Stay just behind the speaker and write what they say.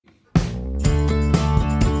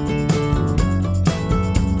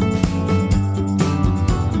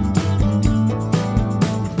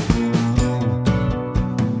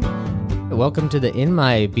welcome to the In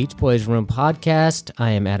My Beach Boys Room podcast. I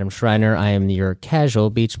am Adam Schreiner. I am your casual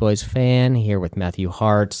Beach Boys fan here with Matthew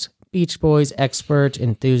Hartz, Beach Boys expert,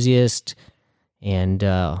 enthusiast, and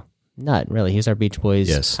nut, really. He's our Beach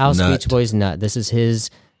Boys house nut. Beach Boys nut. This is his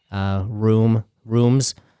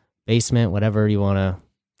rooms, basement, whatever you want to.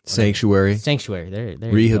 Sanctuary. There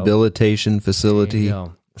Rehabilitation facility.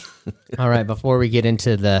 All right, before we get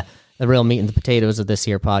into the real meat and the potatoes of this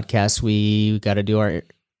here podcast, we got to do our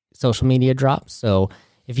social media drops. So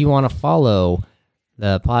if you want to follow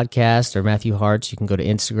the podcast or Matthew Hartz, you can go to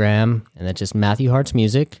Instagram, and that's just Matthew Hartz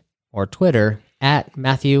Music, or Twitter at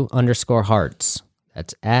Matthew_Hartz.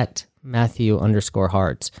 That's at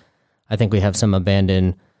Matthew_Hartz. I think we have some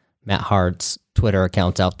abandoned Matt Hartz Twitter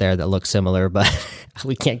accounts out there that look similar, but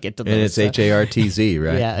we can't get to those. And it's Hartz,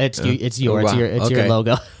 right? Yeah, it's yours. Oh, wow. It's your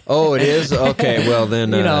logo. Oh, it is? Okay, well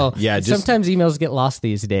then, sometimes emails get lost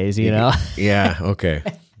these days, know? Yeah, okay.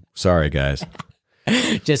 Sorry, guys.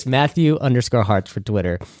 Just Matthew_Hartz for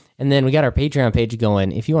Twitter. And then we got our Patreon page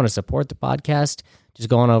going. If you want to support the podcast, just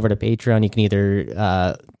go on over to Patreon. You can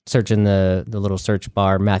either search in the little search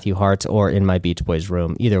bar, Matthew Hartz, or In My Beach Boys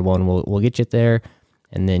Room. Either one will get you there.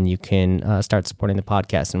 And then you can start supporting the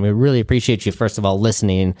podcast. And we really appreciate you, first of all,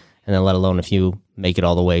 listening, and then let alone if you make it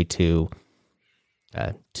all the way to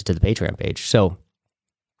the Patreon page. So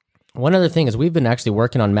one other thing is we've been actually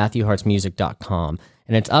working on MatthewHartzMusic.com,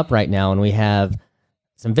 and it's up right now, and we have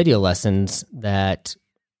some video lessons that,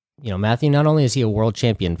 Matthew, not only is he a world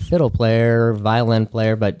champion fiddle player, violin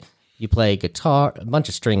player, but you play guitar, a bunch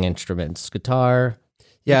of string instruments, guitar,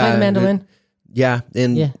 you play the mandolin?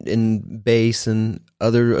 And bass and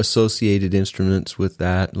other associated instruments with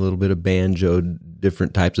that, a little bit of banjo,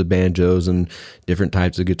 different types of banjos and different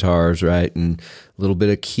types of guitars, right? And a little bit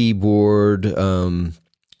of keyboard,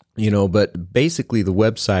 but basically the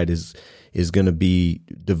website is going to be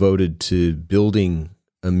devoted to building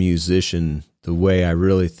a musician the way I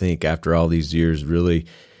really think after all these years, really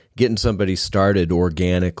getting somebody started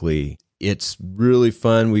organically. It's really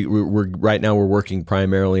fun. We're right now we're working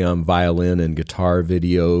primarily on violin and guitar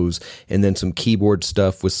videos, and then some keyboard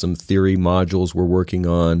stuff with some theory modules we're working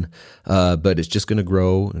on. But it's just going to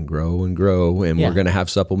grow and grow and grow, and we're going to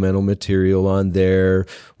have supplemental material on there.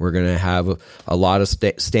 We're going to have a lot of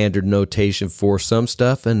standard notation for some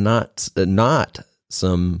stuff, and not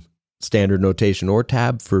some standard notation or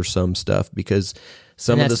tab for some stuff, because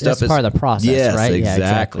some of the stuff is part of the process, right?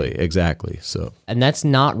 Exactly. So, and that's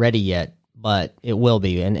not ready yet, but it will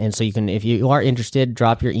be. And so you can, if you are interested,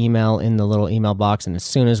 drop your email in the little email box, and as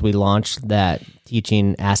soon as we launch that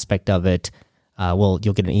teaching aspect of it, you'll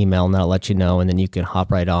get an email, and that'll let you know, and then you can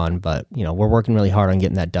hop right on. But we're working really hard on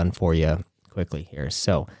getting that done for you quickly here.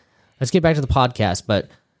 So let's get back to the podcast, but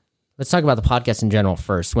let's talk about the podcast in general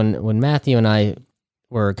first. When Matthew and I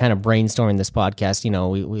were kind of brainstorming this podcast,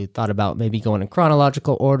 we thought about maybe going in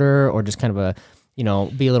chronological order, or just kind of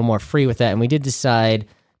be a little more free with that. And we did decide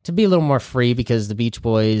to be a little more free, because the Beach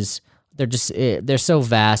Boys, they're so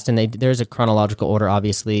vast, and there's a chronological order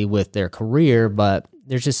obviously with their career, but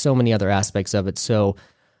there's just so many other aspects of it. So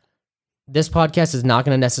this podcast is not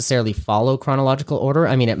going to necessarily follow chronological order.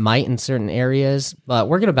 I mean, it might in certain areas, but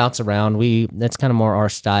we're going to bounce around. That's kind of more our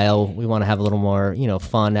style. We want to have a little more,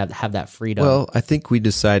 fun, have that freedom. Well, I think we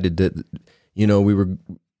decided that, we were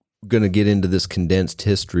going to get into this condensed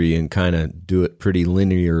history and kind of do it pretty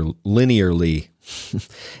linearly.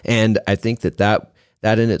 And I think that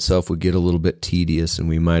in itself would get a little bit tedious, and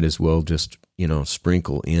we might as well just,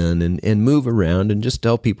 sprinkle in and move around and just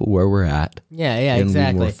tell people where we're at. Yeah,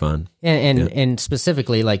 exactly. Be more fun. And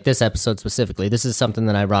specifically, like this episode specifically, this is something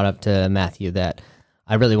that I brought up to Matthew that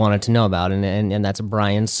I really wanted to know about, and that's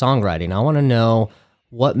Brian's songwriting. I want to know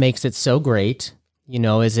what makes it so great.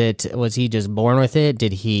 Was he just born with it?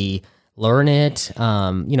 Did he learn it?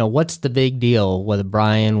 What's the big deal with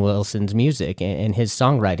Brian Wilson's music and his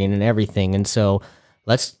songwriting and everything? And so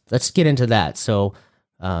let's get into that. So,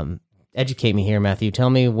 educate me here, Matthew. Tell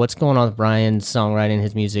me what's going on with Brian's songwriting,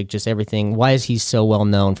 his music, just everything. Why is he so well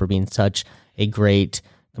known for being such a great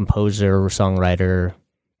composer, songwriter,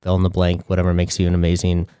 fill in the blank, whatever makes you an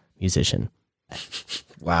amazing musician?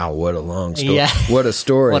 Wow, what a long story. Yeah. What a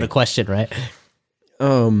story. What a question, right?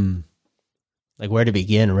 Like where to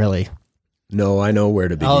begin, really? No, I know where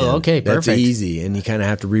to begin. Oh, okay, perfect. That's easy, and you kind of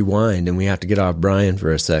have to rewind, and we have to get off Brian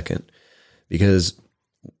for a second, because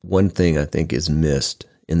one thing I think is missed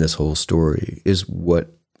in this whole story is what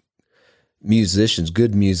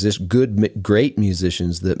great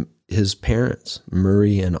musicians that his parents,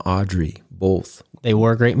 Murray and Audrey, both. They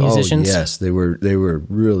were great musicians? Oh, yes, they were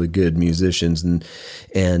really good musicians, and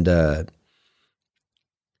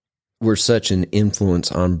were such an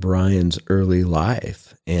influence on Brian's early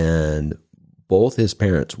life, and both his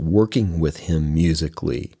parents working with him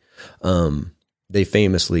musically. They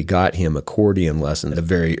famously got him accordion lessons at a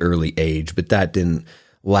very early age, but that didn't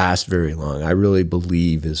last very long. I really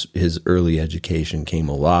believe his early education came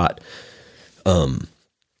a lot from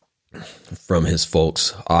his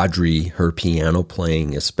folks, Audrey, her piano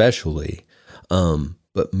playing especially.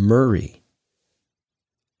 But Murray,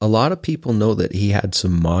 a lot of people know that he had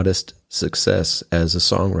some modest success as a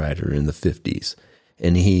songwriter in the 50s.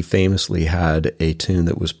 And he famously had a tune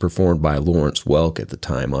that was performed by Lawrence Welk at the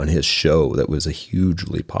time on his show that was a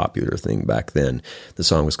hugely popular thing back then. The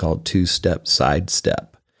song was called Two Step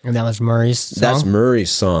Sidestep. And that was Murray's song? That's Murray's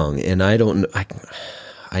song. And I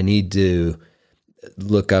need to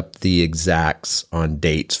look up the exacts on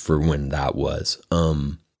dates for when that was.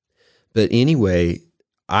 But anyway,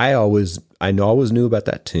 I always knew about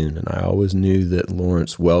that tune, and I always knew that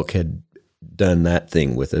Lawrence Welk had done that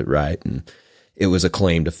thing with it, right? And it was a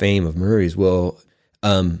claim to fame of Murray's. Well,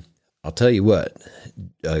 I'll tell you what,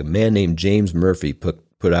 a man named James Murphy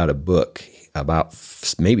put out a book about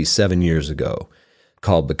maybe 7 years ago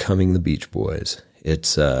called Becoming the Beach Boys.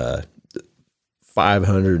 It's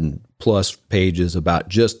 500 plus pages about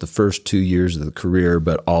just the first 2 years of the career,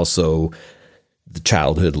 but also the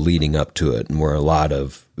childhood leading up to it, and where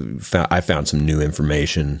I found some new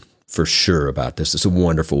information for sure about this. It's a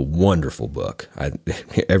wonderful, wonderful book.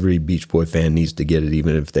 Every Beach Boy fan needs to get it,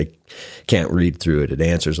 even if they can't read through it. It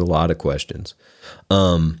answers a lot of questions.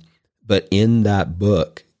 But in that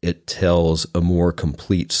book, it tells a more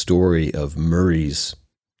complete story of Murray's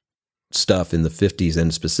stuff in the 50s.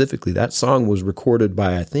 And specifically, that song was recorded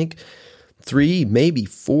by, I think, 3, maybe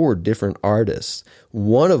 4 different artists.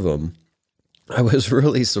 One of them, I was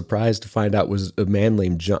really surprised to find out, was a man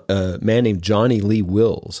named Johnny Lee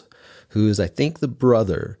Wills, who is, I think, the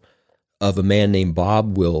brother of a man named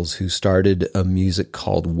Bob Wills, who started a music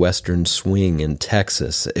called Western Swing in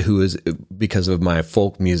Texas, who is, because of my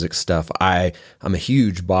folk music stuff, I'm a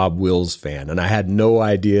huge Bob Wills fan, and I had no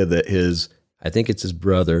idea that I think it's his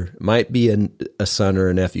brother, it might be a son or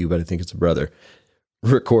a nephew, but I think it's a brother,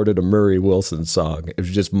 recorded a Murray Wilson song. It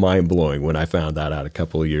was just mind-blowing when I found that out a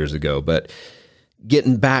couple of years ago. But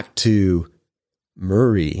getting back to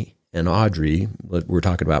Murray and Audrey, we're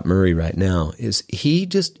talking about Murray right now, is he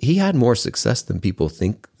had more success than people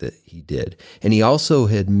think that he did. And he also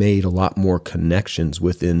had made a lot more connections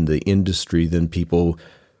within the industry than people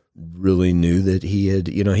really knew that he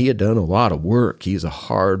had done a lot of work. He's a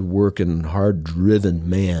hard-working, hard-driven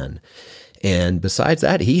man. And besides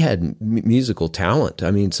that, he had musical talent.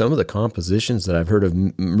 I mean, some of the compositions that I've heard of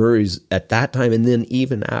Murray's at that time, and then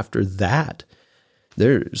even after that,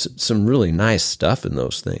 there's some really nice stuff in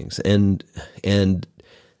those things. And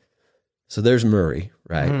so there's Murray,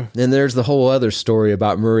 right? Mm-hmm. And there's the whole other story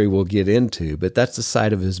about Murray we'll get into, but that's the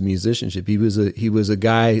side of his musicianship. He was a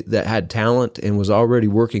guy that had talent and was already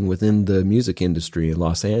working within the music industry in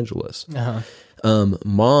Los Angeles. Uh-huh.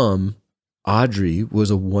 Mom, Audrey, was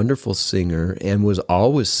a wonderful singer and was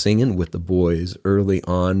always singing with the boys early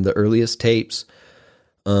on. The earliest tapes,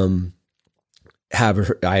 I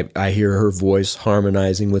hear her voice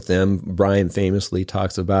harmonizing with them. Brian famously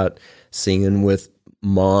talks about singing with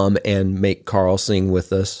Mom and make Carl sing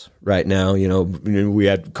with us right now.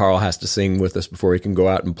 Carl has to sing with us before he can go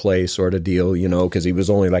out and play, sort of deal, because he was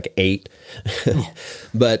only like 8.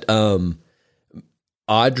 But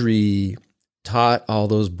Audrey taught all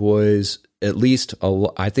those boys at least,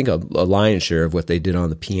 I think, a lion's share of what they did on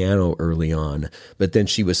the piano early on. But then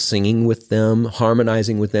she was singing with them,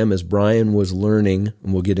 harmonizing with them as Brian was learning,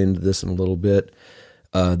 and we'll get into this in a little bit,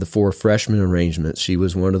 the 4 freshman arrangements. She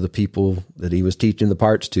was one of the people that he was teaching the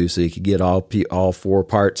parts to, so he could get all 4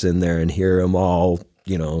 parts in there and hear them all,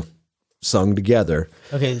 sung together.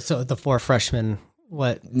 Okay, so the 4 freshmen...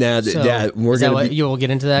 What now? You will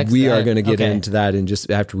get into that. We are going to get into that, and just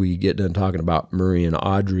after we get done talking about Murray and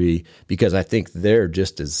Audrey, because I think they're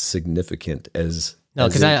just as significant as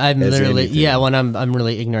because I'm literally anything. When I'm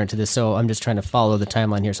really ignorant to this, so I'm just trying to follow the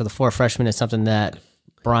timeline here. So the 4 freshmen is something that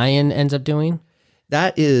Brian ends up doing.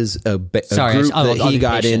 That is a group that he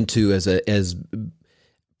got into as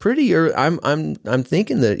pretty early. I'm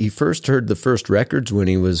thinking that he first heard the first records when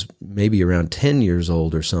he was maybe around 10 years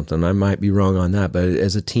old or something. I might be wrong on that, but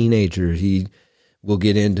as a teenager, we'll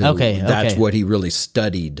get into that's what he really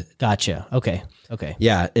studied. Gotcha. Okay.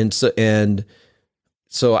 Yeah, and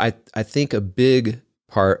so I think a big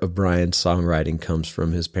part of Brian's songwriting comes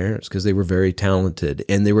from his parents, because they were very talented,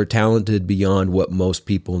 and they were talented beyond what most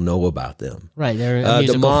people know about them. Right, they're a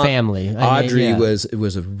musical family. Audrey was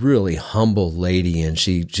a really humble lady, and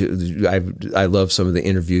I love some of the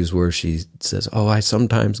interviews where she says, "Oh, I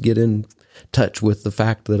sometimes get in touch with the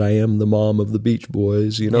fact that I am the mom of the Beach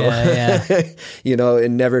Boys," Yeah.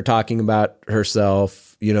 And never talking about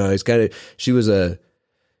herself. It's kind of she was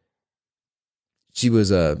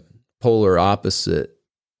a polar opposite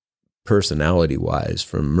personality-wise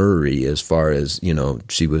from Murray, as far as,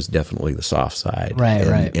 she was definitely the soft side.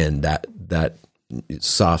 Right. And that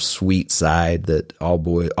soft, sweet side that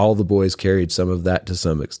all the boys carried some of that to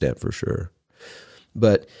some extent, for sure.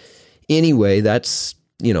 But anyway, that's,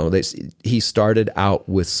 he started out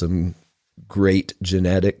with some great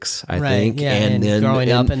genetics, I think. Yeah, and then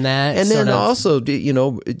growing up in that. And then also,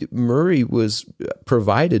 Murray was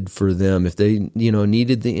provided for them. If they,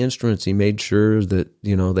 needed the instruments, he made sure that,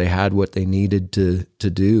 they had what they needed to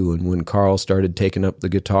do. And when Carl started taking up the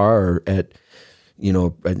guitar at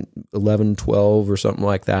 11, 12 or something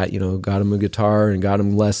like that, got him a guitar and got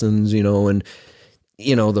him lessons, and,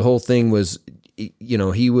 the whole thing was,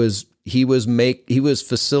 he was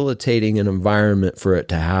facilitating an environment for it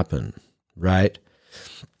to happen. Right.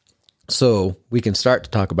 So we can start to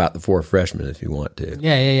talk about the Four Freshmen if you want to.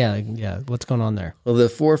 Yeah. What's going on there? Well, the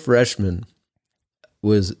Four Freshmen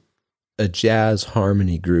was a jazz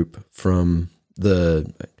harmony group from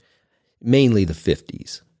mainly the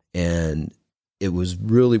 50s. And it was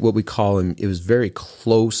really what we call them. It was very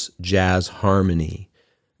close jazz harmony.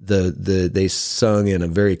 They sung in a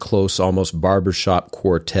very close, almost barbershop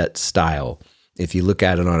quartet style. If you look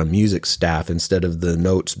at it on a music staff, instead of the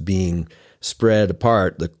notes being spread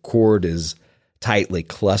apart, the chord is tightly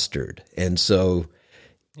clustered. And so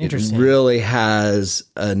it really has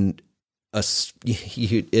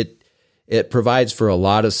it provides for a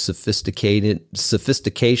lot of sophistication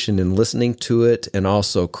in listening to it, and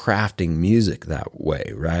also crafting music that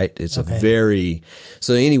way, right? It's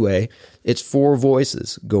so anyway, it's four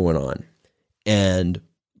voices going on. And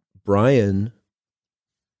Brian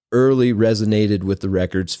early resonated with the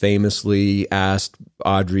records, famously asked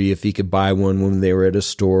Audrey if he could buy one when they were at a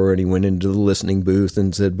store, and he went into the listening booth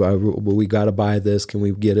and said, well, we got to buy this. Can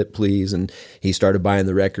we get it, please? And he started buying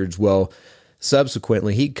the records. Well,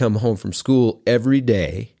 subsequently, he'd come home from school every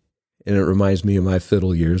day, and it reminds me of my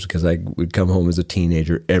fiddle years, because I would come home as a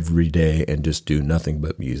teenager every day and just do nothing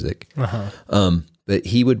but music. But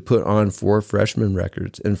he would put on Four Freshmen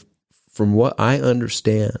records, and from what I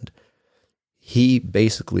understand, he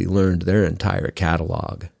basically learned their entire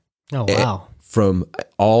catalog. Oh, wow. From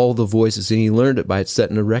all the voices, and he learned it by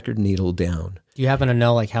setting a record needle down. Do you happen to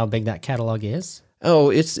know how big that catalog is?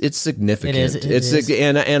 Oh, it's significant. It is.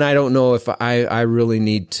 And I don't know if I really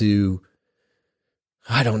need to.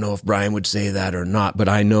 I don't know if Brian would say that or not, but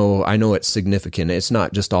I know it's significant. It's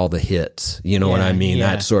not just all the hits. You know what I mean?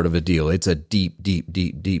 Yeah. That sort of a deal. It's a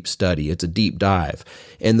deep study. It's a deep dive.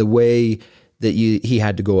 And the way that he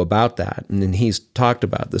had to go about that, and then he's talked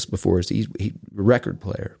about this before, is he's a record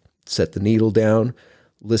player. Set the needle down,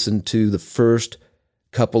 listen to the first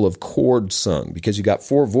couple of chords sung, because you got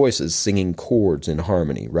four voices singing chords in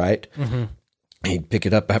harmony, right? Mm-hmm. He'd pick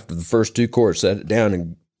it up after the first two chords, set it down,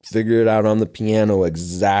 and figure it out on the piano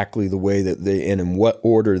exactly the way that and in what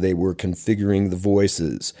order they were configuring the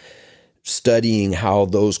voices, studying how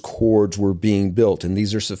those chords were being built. And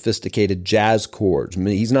these are sophisticated jazz chords. I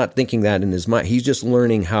mean, he's not thinking that in his mind. He's just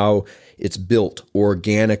learning how it's built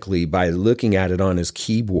organically by looking at it on his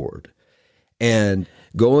keyboard. And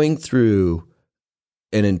going through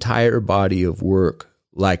an entire body of work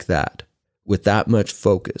like that, with that much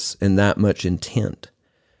focus and that much intent,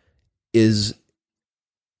 is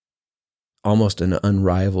almost an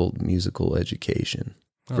unrivaled musical education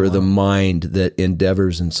for the mind that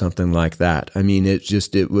endeavors in something like that. I mean, we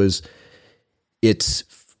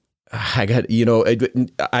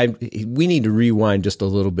need to rewind just a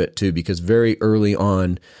little bit too, because very early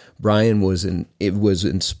on, Brian was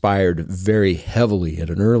inspired very heavily at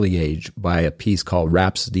an early age by a piece called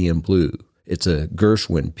Rhapsody in Blue. It's a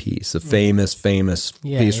Gershwin piece, a famous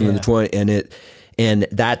piece from the 20s, and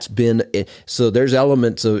that's been, so there's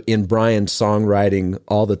elements in Brian's songwriting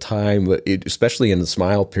all the time, especially in the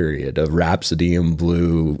Smile period, of Rhapsody in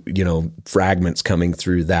Blue, fragments coming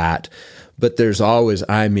through that. But there's always,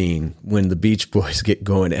 when the Beach Boys get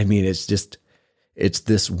going, it's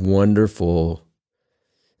this wonderful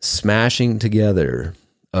smashing together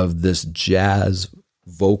of this jazz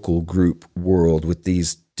vocal group world with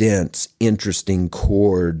these dense, interesting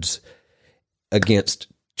chords against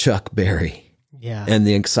Chuck Berry. Yeah. and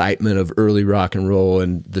the excitement of early rock and roll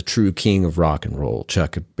and the true king of rock and roll,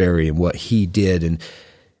 Chuck Berry, and what he did and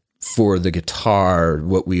for the guitar,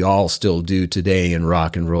 what we all still do today in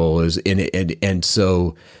rock and roll is and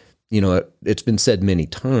so, it's been said many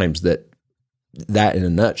times that in a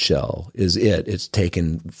nutshell is it. It's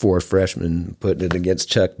taken four freshmen, putting it against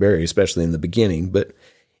Chuck Berry, especially in the beginning, but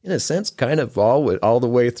in a sense, kind of all the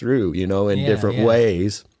way through, in different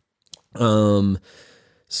ways. So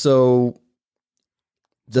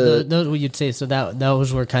those what you'd say. So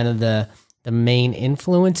those were kind of the main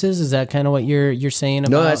influences. Is that kind of what you're saying about?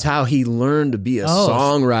 No, that's how he learned to be a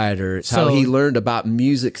songwriter. It's how he learned about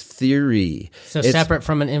music theory. So it's separate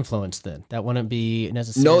from an influence, then that wouldn't be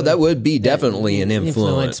necessarily. No, that would be definitely an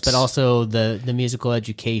influence, but also the musical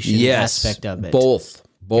education aspect of it. Both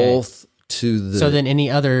to the so then any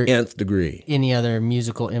other nth degree. Any other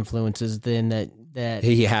musical influences then that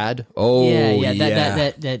he had?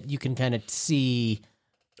 That you can kind of see.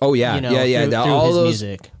 Oh yeah, through all his those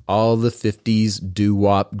music. All the 50s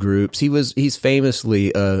doo-wop groups. He's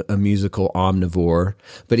famously a musical omnivore,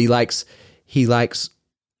 but he likes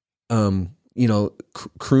crooners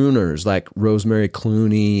like Rosemary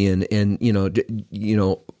Clooney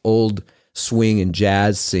and old swing and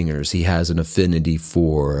jazz singers. He has an affinity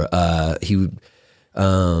for. He was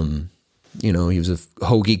a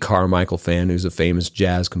Hoagie Carmichael fan, who's a famous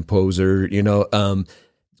jazz composer.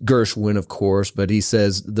 Gershwin, of course, but he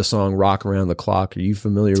says the song "Rock Around the Clock." Are you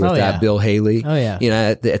familiar with that, yeah. Bill Haley? Oh yeah.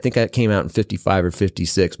 I think that came out in 55 or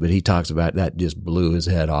 56, but he talks about that just blew his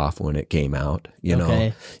head off when it came out.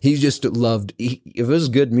 He just loved. If it was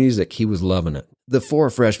good music, he was loving it. The four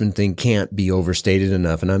freshman thing can't be overstated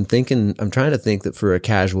enough, and I'm trying to think that for a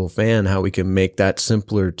casual fan, how we can make that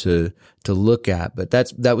simpler to look at. But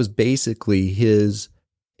that was basically his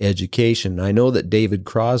education. I know that David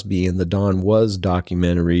Crosby in the Don Was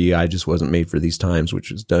documentary, I Just Wasn't Made for These Times, which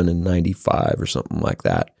was done in 95 or something like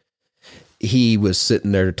that. He was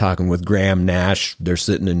sitting there talking with Graham Nash. They're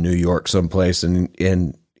sitting in New York someplace, and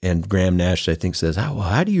Graham Nash, I think, says,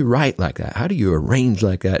 how do you write like that? How do you arrange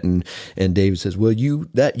like that? And David says, well, you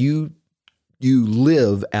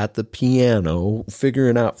live at the piano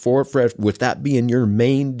figuring out four fresh, with that being your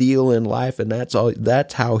main deal in life, and that's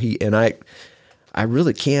how he, and I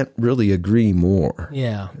really can't really agree more.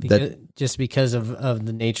 Yeah, just because of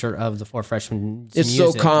the nature of the four freshmen. It's music.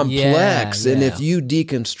 so complex. Yeah. And if you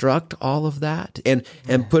deconstruct all of that and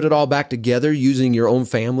put it all back together using your own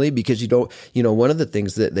family, because you don't, one of the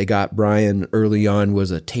things that they got Brian early on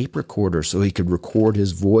was a tape recorder so he could record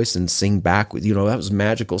his voice and sing back with, that was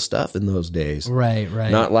magical stuff in those days. Right.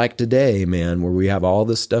 Not like today, man, where we have all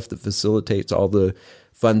this stuff that facilitates all the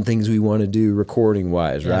fun things we want to do recording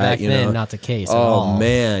wise, right? Back then, not the case at all. Oh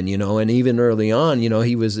man, and even early on,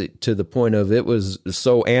 he was to the point of it was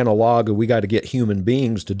so analog, we got to get human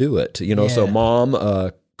beings to do it, So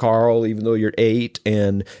mom, Carl, even though you're 8,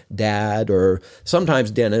 and dad, or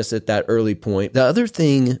sometimes Dennis at that early point. The other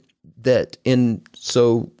thing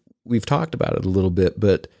so we've talked about it a little bit,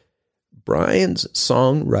 but Brian's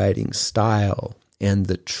songwriting style and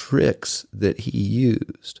the tricks that he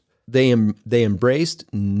used. They embraced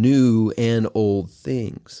new and old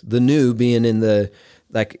things. The new being in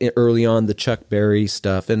early on the Chuck Berry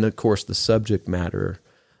stuff, and of course the subject matter.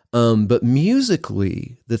 But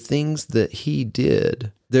musically, the things that he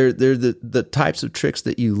did, they're the types of tricks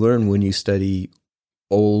that you learn when you study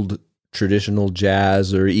old traditional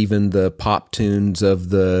jazz, or even the pop tunes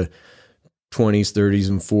of the 20s, 30s,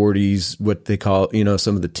 and 40s. What they call,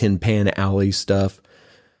 some of the Tin Pan Alley stuff.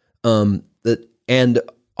 And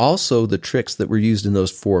also the tricks that were used in those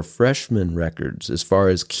four freshman records as far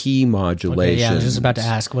as key modulation. Okay, I was just about to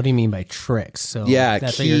ask, what do you mean by tricks? So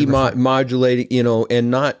key modulating, and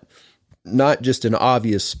not just in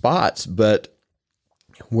obvious spots, but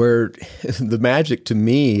where the magic to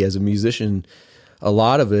me as a musician, a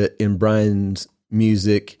lot of it in Brian's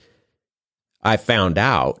music, I found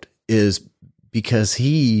out, is because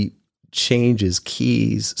he changes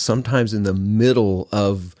keys sometimes in the middle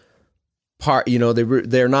of part,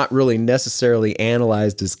 they're not really necessarily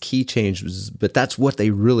analyzed as key changes, but that's what they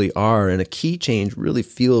really are. And a key change really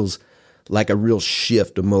feels like a real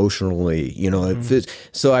shift emotionally, it feels,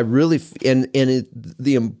 so I really,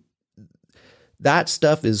 that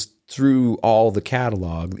stuff is through all the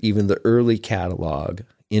catalog, even the early catalog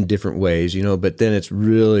in different ways, but then it's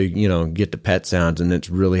really, get to Pet Sounds, and it's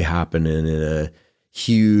really happening in a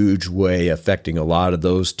huge way, affecting a lot of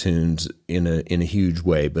those tunes in a huge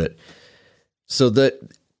way. But so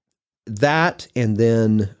that and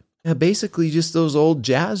then basically just those old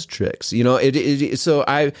jazz tricks,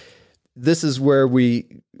 this is where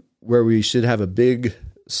we should have a big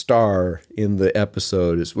star in the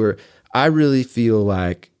episode is where I really feel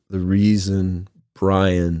like the reason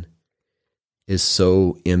Brian is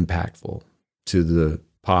so impactful to the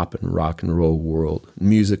pop and rock and roll world,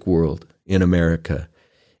 music world in America,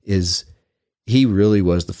 is he really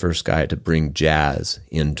was the first guy to bring jazz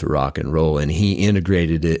into rock and roll, and he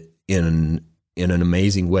integrated it in an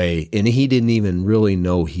amazing way. And he didn't even really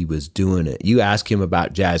know he was doing it. You ask him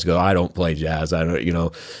about jazz, go, I don't play jazz. I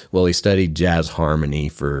don't, well, he studied jazz harmony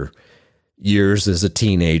for years as a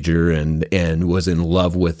teenager and was in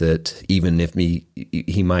love with it, even if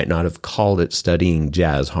he might not have called it studying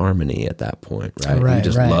jazz harmony at that point, right? He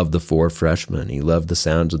just loved the Four Freshmen. He loved the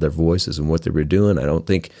sounds of their voices and what they were doing. I don't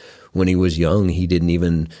think when he was young, he didn't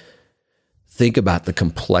even think about the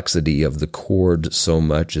complexity of the chord so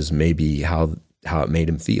much as maybe how it made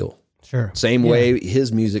him feel. Sure. Same way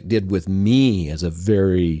his music did with me as a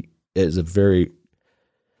very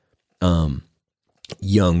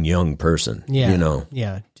young person. Yeah.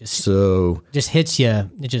 Yeah. Just hits you.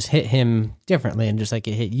 It just hit him differently, and just like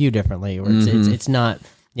it hit you differently. Or it's not.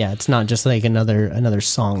 Yeah, it's not just like another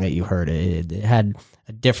song that you heard. It had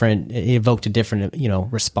a different. It evoked a different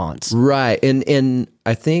response. Right, and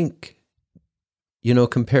I think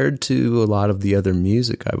compared to a lot of the other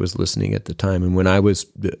music I was listening at the time, and when I was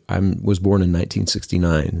born in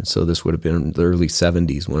 1969, so this would have been the early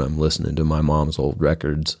 70s when I'm listening to my mom's old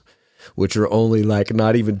records, which are only like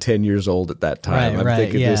not even 10 years old at that time. I'm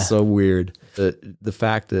thinking this is so weird. The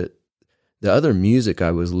fact that the other music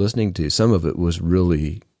I was listening to, some of it was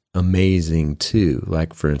really amazing too.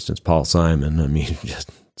 Like, for instance, Paul Simon. I mean,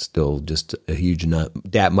 just a huge nut.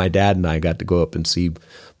 My dad and I got to go up and see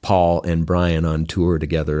Paul and Brian on tour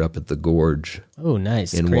together up at the Gorge. Oh,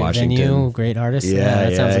 nice. In great Washington. Venue, great artist. Yeah,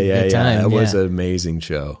 that sounds like a good time. It was an amazing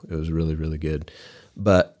show. It was really, really good.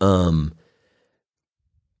 But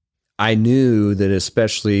I knew that,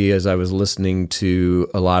 especially as I was listening to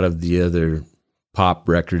a lot of the other pop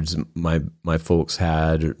records my folks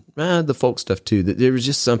had, the folk stuff too, that there was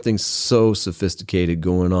just something so sophisticated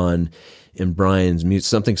going on in Brian's music,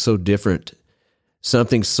 something so different,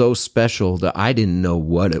 something so special that I didn't know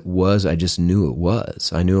what it was. I just knew it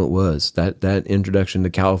was. I knew it was. That introduction to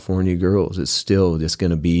California Girls is still just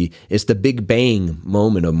going to be, it's the big bang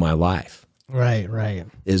moment of my life. Right.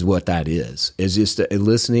 Is what that is. Is just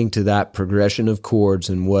listening to that progression of chords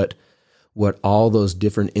and what all those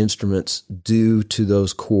different instruments do to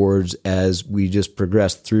those chords as we just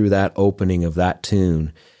progress through that opening of that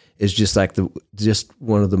tune is just like just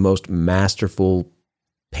one of the most masterful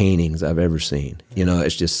paintings I've ever seen.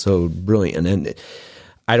 It's just so brilliant. And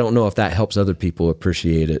I don't know if that helps other people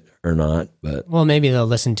appreciate it or not, but well, maybe they'll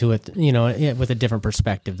listen to it, with a different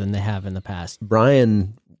perspective than they have in the past.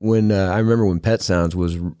 Brian, when I remember when Pet Sounds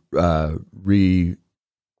was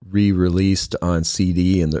re-released on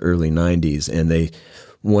CD in the early 90s, and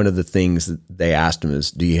one of the things that they asked him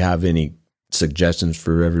is, do you have any suggestions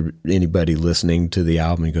for anybody listening to the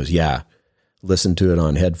album? He goes, yeah, listen to it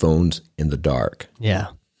on headphones in the dark. Yeah.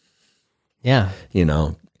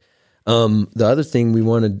 The other thing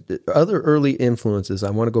other early influences, I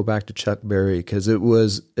want to go back to Chuck Berry, because it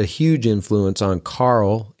was a huge influence on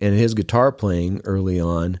Carl and his guitar playing early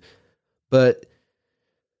on. But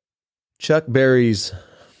Chuck Berry's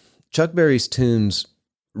tunes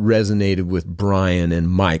resonated with Brian and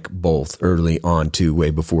Mike both early on too, way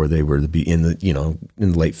before they were in the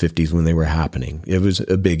late 50s when they were happening. It was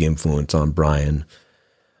a big influence on Brian,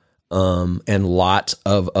 and lots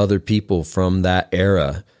of other people from that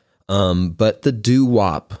era. But the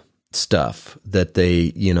doo-wop stuff that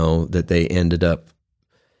they ended up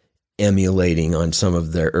emulating on some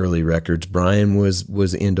of their early records, Brian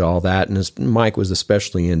was into all that, and Mike was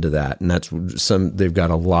especially into that. And they've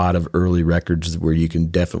got a lot of early records where you can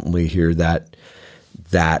definitely hear that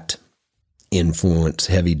influence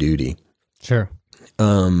heavy duty. Sure.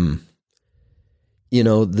 The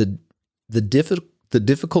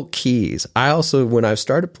difficult keys. I also, when I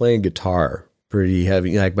started playing guitar pretty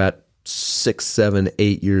heavy, like about 6, 7,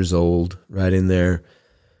 8 years old, right in there.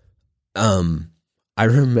 I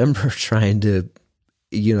remember trying to,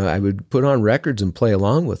 I would put on records and play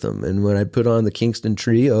along with them. And when I put on the Kingston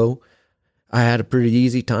Trio, I had a pretty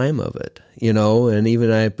easy time of it, and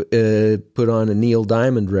even I put on a Neil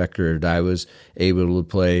Diamond record, I was able to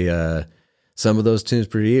play some of those tunes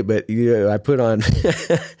pretty, but I put on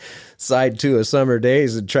side 2 of Summer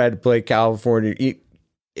Days and tried to play California.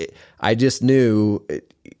 I just knew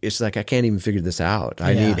it's like, I can't even figure this out.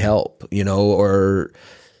 I need help, or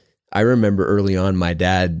I remember early on my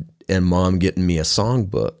dad and mom getting me a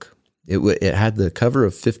songbook. It had the cover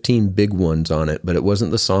of 15 Big Ones on it, but it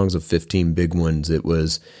wasn't the songs of 15 Big Ones. It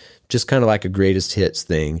was just kind of like a greatest hits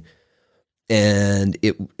thing. And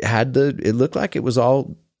it looked like it was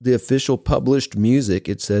all the official published music.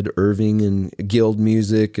 It said Irving and Guild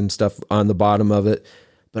Music and stuff on the bottom of it.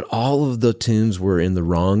 But all of the tunes were in the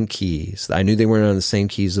wrong keys. I knew they weren't on the same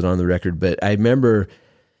keys that on the record, but I remember,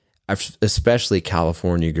 especially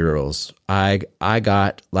California Girls, I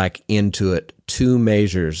got like into it 2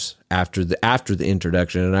 measures after the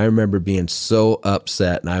introduction, and I remember being so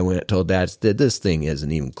upset. And I went and told Dad, "This thing isn't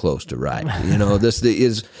even close to right.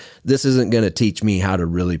 This isn't going to teach me how to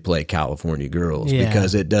really play California Girls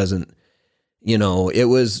because it doesn't.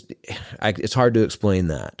 It's hard to explain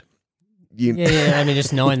that." I mean,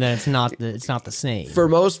 just knowing that it's not the same. For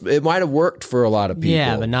most, it might have worked for a lot of people.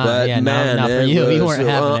 Yeah, but not for you. You weren't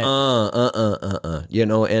having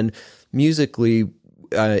it. And musically,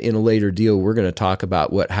 in a later deal, we're going to talk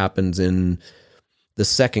about what happens in the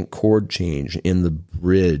second chord change in the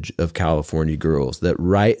bridge of California Girls. That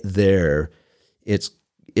right there, it's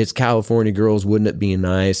California Girls, Wouldn't It Be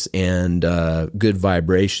Nice, and Good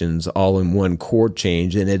Vibrations all in one chord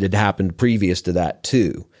change, and it had happened previous to that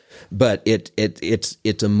too. But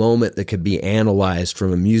it's a moment that could be analyzed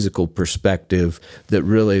from a musical perspective that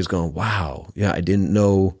really is going, wow, yeah, I didn't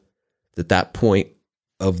know that point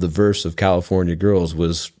of the verse of California Girls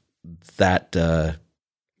was that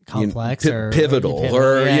complex or pivotal,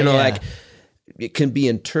 like it can be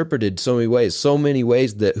interpreted so many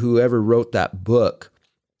ways that whoever wrote that book,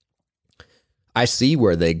 I see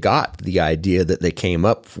where they got the idea that they came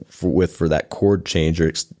up for that chord change.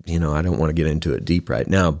 Or I don't want to get into it deep right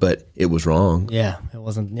now, but it was wrong. Yeah, it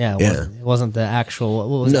wasn't. Yeah, it wasn't the actual.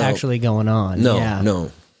 What was actually going on?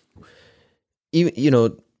 No.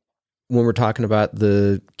 Even when we're talking about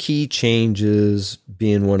the key changes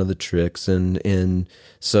being one of the tricks, and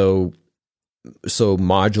so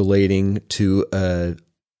modulating to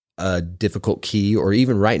a difficult key, or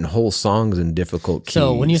even writing whole songs in difficult keys.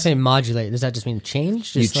 So when you say modulate, does that just mean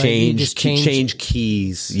change? You change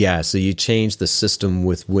keys. Yeah. So you change the system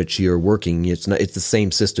with which you're working. It's the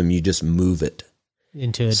same system. You just move it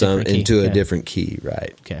into a different key.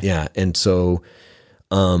 Right. Okay. Yeah. And so,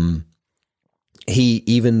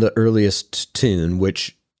 even the earliest tune,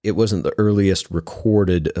 which it wasn't the earliest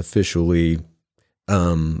recorded officially,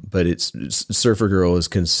 but it's Surfer Girl is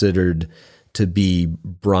considered to be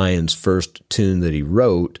Brian's first tune that he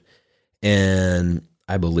wrote. And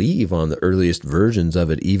I believe on the earliest versions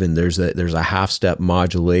of it, even there's a half step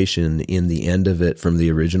modulation in the end of it from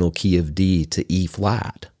the original key of D to E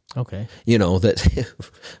flat. Okay. That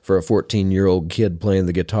for a 14-year-old kid playing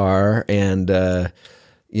the guitar and, a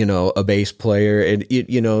bass player and,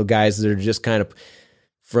 guys that are just kind of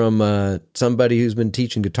from somebody who's been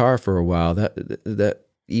teaching guitar for a while, that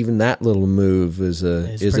even that little move is a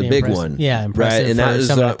big one. Yeah, impressive, right? And that is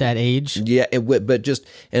someone at that age. Yeah, but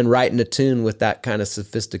writing a tune with that kind of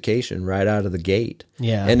sophistication right out of the gate.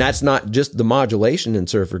 Yeah, and that's not just the modulation in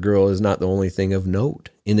Surfer Girl is not the only thing of note.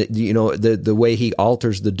 In it, the way he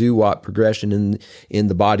alters the doo-wop progression in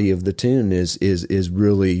the body of the tune is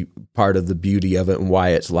really part of the beauty of it and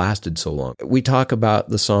why it's lasted so long. We talk about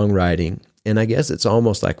the songwriting, and I guess it's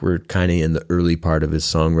almost like we're kind of in the early part of his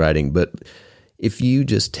songwriting, but if you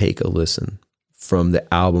just take a listen from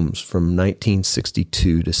the albums from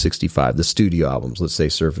 1962 to 65, the studio albums, let's say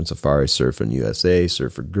Surfin' Safari, Surfin' USA,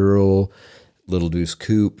 Surfer Girl, Little Deuce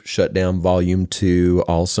Coupe, Shut Down Volume 2,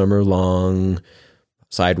 All Summer Long,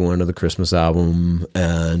 Side 1 of the Christmas album,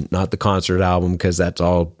 and not the concert album because that's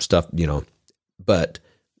all stuff, but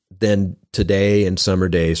then Today and Summer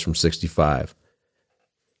Days from 65.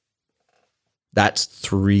 That's a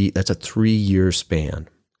 3-year span.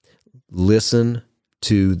 Listen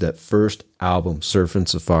to that first album, Surfin'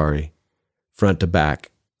 Safari, front to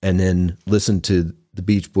back, and then listen to the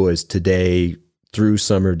Beach Boys Today through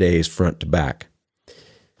Summer Days, front to back.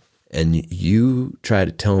 And you try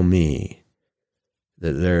to tell me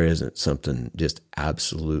that there isn't something just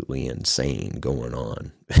absolutely insane going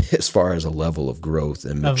on as far as a level of growth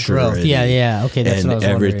and maturity. Yeah. Okay, that's what I was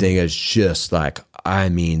wondering. Everything is just like,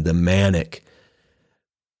 the manic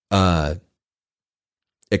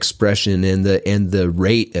expression and the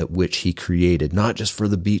rate at which he created, not just for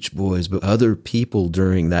the Beach Boys, but other people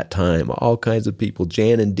during that time, all kinds of people,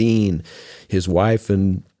 Jan and Dean, his wife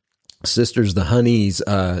and sisters, the Honeys,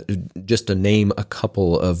 just to name a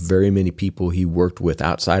couple of very many people he worked with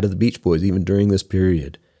outside of the Beach Boys, even during this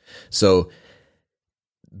period. So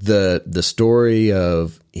the story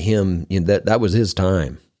of him, that was his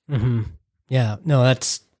time. Mm-hmm. Yeah, no,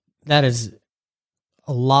 that is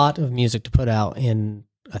a lot of music to put out in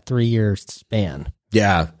a 3-year span.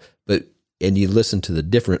 Yeah, and you listen to the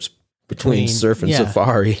difference between Surfin'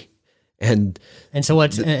 Safari And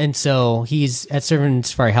so he's at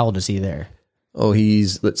Servants Fire. How old is he there? Oh,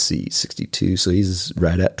 he's, let's see, 62. So he's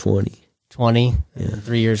right at 20. 20,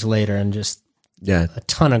 3 years later, and just a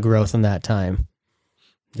ton of growth in that time.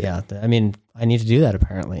 Yeah. I mean, I need to do that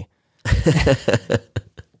apparently.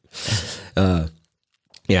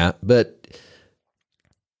 But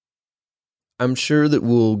I'm sure that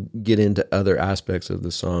we'll get into other aspects of the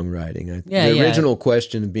songwriting. The original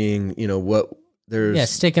question being, what there's...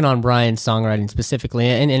 sticking on Brian's songwriting specifically.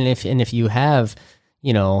 And if you have,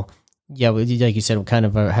 like you said, kind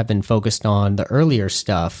of have been focused on the earlier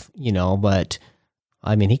stuff, but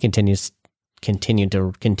I mean, he continued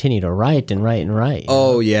to write and write and write.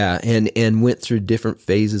 Oh yeah. And went through different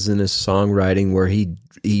phases in his songwriting where he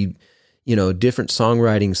different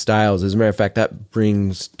songwriting styles. As a matter of fact, that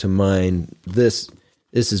brings to mind this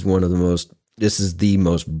is the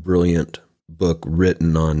most brilliant book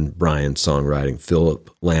written on Brian's songwriting, Philip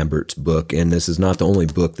Lambert's book. And this is not the only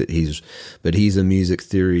book that but he's a music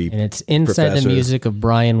theory and it's Inside professor. the Music of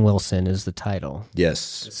Brian Wilson is the title.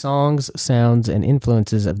 Yes. The songs, sounds, and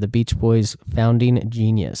influences of the Beach Boys' founding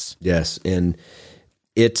genius. Yes. And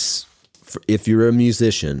it's, if you're a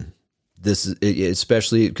musician, this is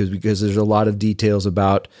especially because there's a lot of details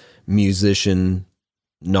about musician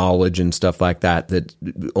knowledge and stuff like that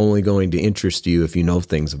only going to interest you if you know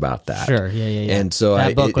things about that. Sure, yeah. And so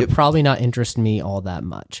that book would probably not interest me all that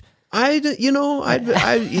much. I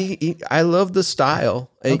love the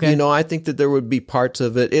style. Okay. I think that there would be parts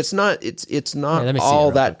of it. It's not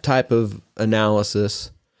all that type of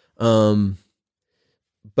analysis, but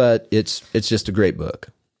it's just a great book.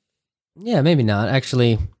 Yeah, maybe not.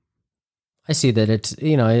 Actually, I see that it's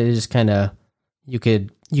it is kind of you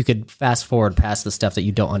could fast forward past the stuff that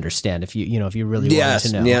you don't understand if you really wanted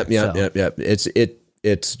to know. Yep.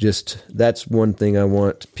 It's just, that's one thing I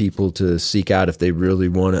want people to seek out if they really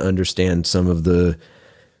want to understand some of the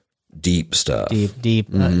deep stuff. Deep,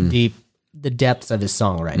 the depths of his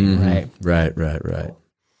songwriting, right? Right.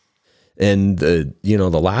 And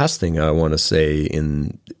the last thing I want to say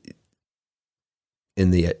in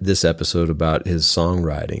this episode about his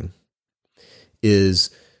songwriting is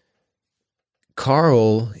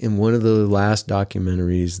Carl, in one of the last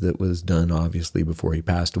documentaries that was done, obviously before he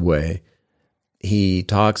passed away, he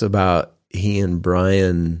talks about he and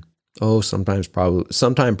Brian,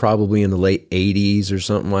 sometime probably in the late 80s or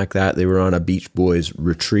something like that, they were on a Beach Boys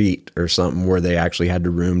retreat or something where they actually had to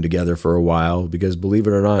room together for a while, because believe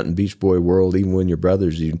it or not, in Beach Boy world, even when you're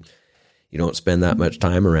brothers, you don't spend that much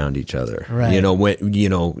time around each other, right? In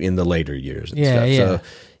the later years and stuff. So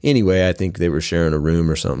anyway, I think they were sharing a room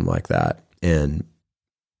or something like that. And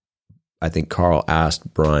I think Carl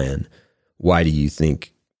asked Brian, why do you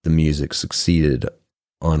think the music succeeded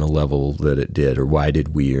on a level that it did, or why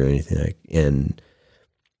did we, or anything? And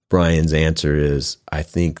Brian's answer is, I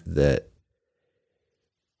think that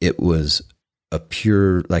it was a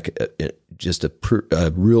pure, just a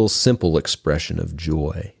real simple expression of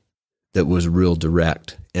joy that was real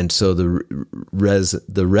direct. And so the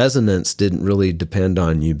resonance didn't really depend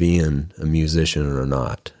on you being a musician or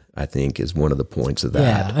not, I think, is one of the points of that.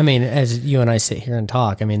 Yeah, I mean, as you and I sit here and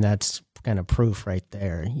talk, I mean, that's kind of proof right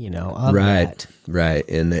there, of that. Right.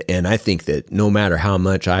 And I think that no matter how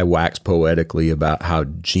much I wax poetically about how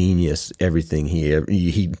genius everything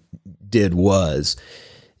he did was,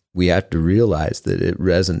 we have to realize that it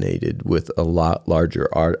resonated with a lot larger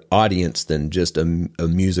audience than just a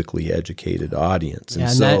musically educated audience.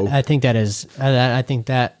 Yeah, and I think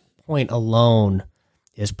that point alone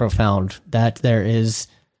is profound, that there is,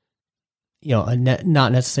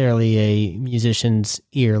 not necessarily a musician's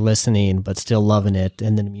ear listening, but still loving it.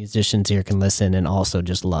 And then a musician's ear can listen and also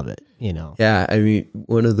just love it, Yeah. I mean,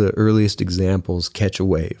 one of the earliest examples, Catch a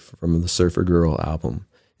Wave from the Surfer Girl album.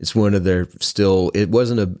 It's one of their it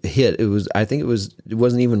wasn't a hit. It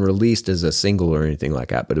wasn't even released as a single or anything like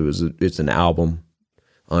that, but it's an album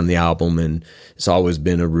on the album. And it's always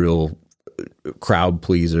been a real crowd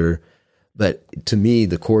pleaser. But to me,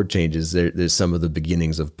 the chord changes, there's some of the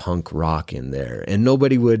beginnings of punk rock in there. And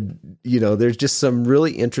nobody would, there's just some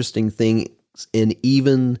really interesting things in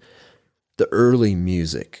even the early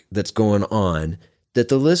music that's going on that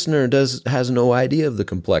the listener has no idea of the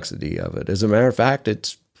complexity of it. As a matter of fact,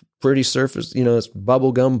 it's pretty surface, it's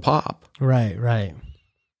bubblegum pop. Right.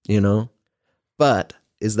 But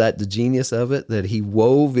is that the genius of it? That he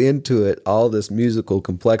wove into it all this musical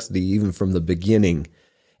complexity, even from the beginning,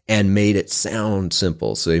 and made it sound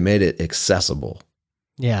simple. So he made it accessible.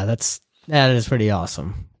 Yeah, that is pretty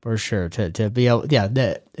awesome for sure. To be able,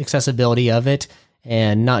 the accessibility of it,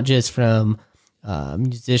 and not just from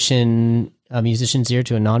musician a musician's ear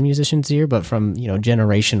to a non-musician's ear, but from,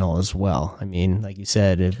 generational as well. I mean, like you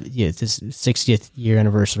said, if it's this 60th year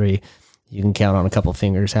anniversary, you can count on a couple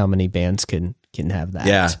fingers how many bands can have that.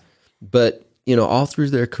 Yeah. But, all through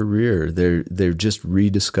their career, they're just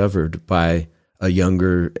rediscovered by a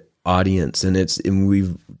younger audience. And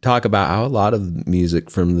we talk about how a lot of music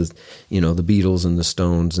from the Beatles and the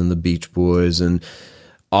Stones and the Beach Boys and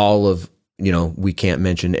all of, we can't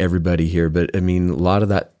mention everybody here, but I mean, a lot of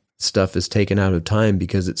that stuff is taken out of time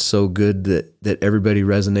because it's so good that everybody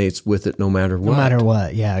resonates with it no matter what. No matter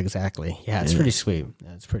what. Yeah, exactly. Yeah, it's pretty sweet.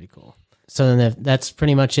 That's pretty cool. So then that's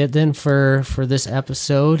pretty much it then for this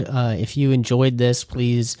episode. If you enjoyed this,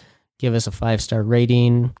 please give us a 5-star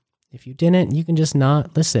rating. If you didn't, you can just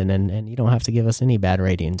not listen, and you don't have to give us any bad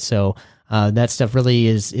ratings. So that stuff really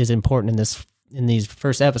is important in these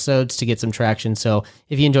first episodes to get some traction. So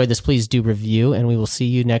if you enjoyed this, please do review, and we will see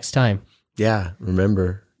you next time. Yeah,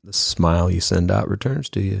 remember, the smile you send out returns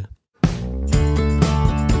to you.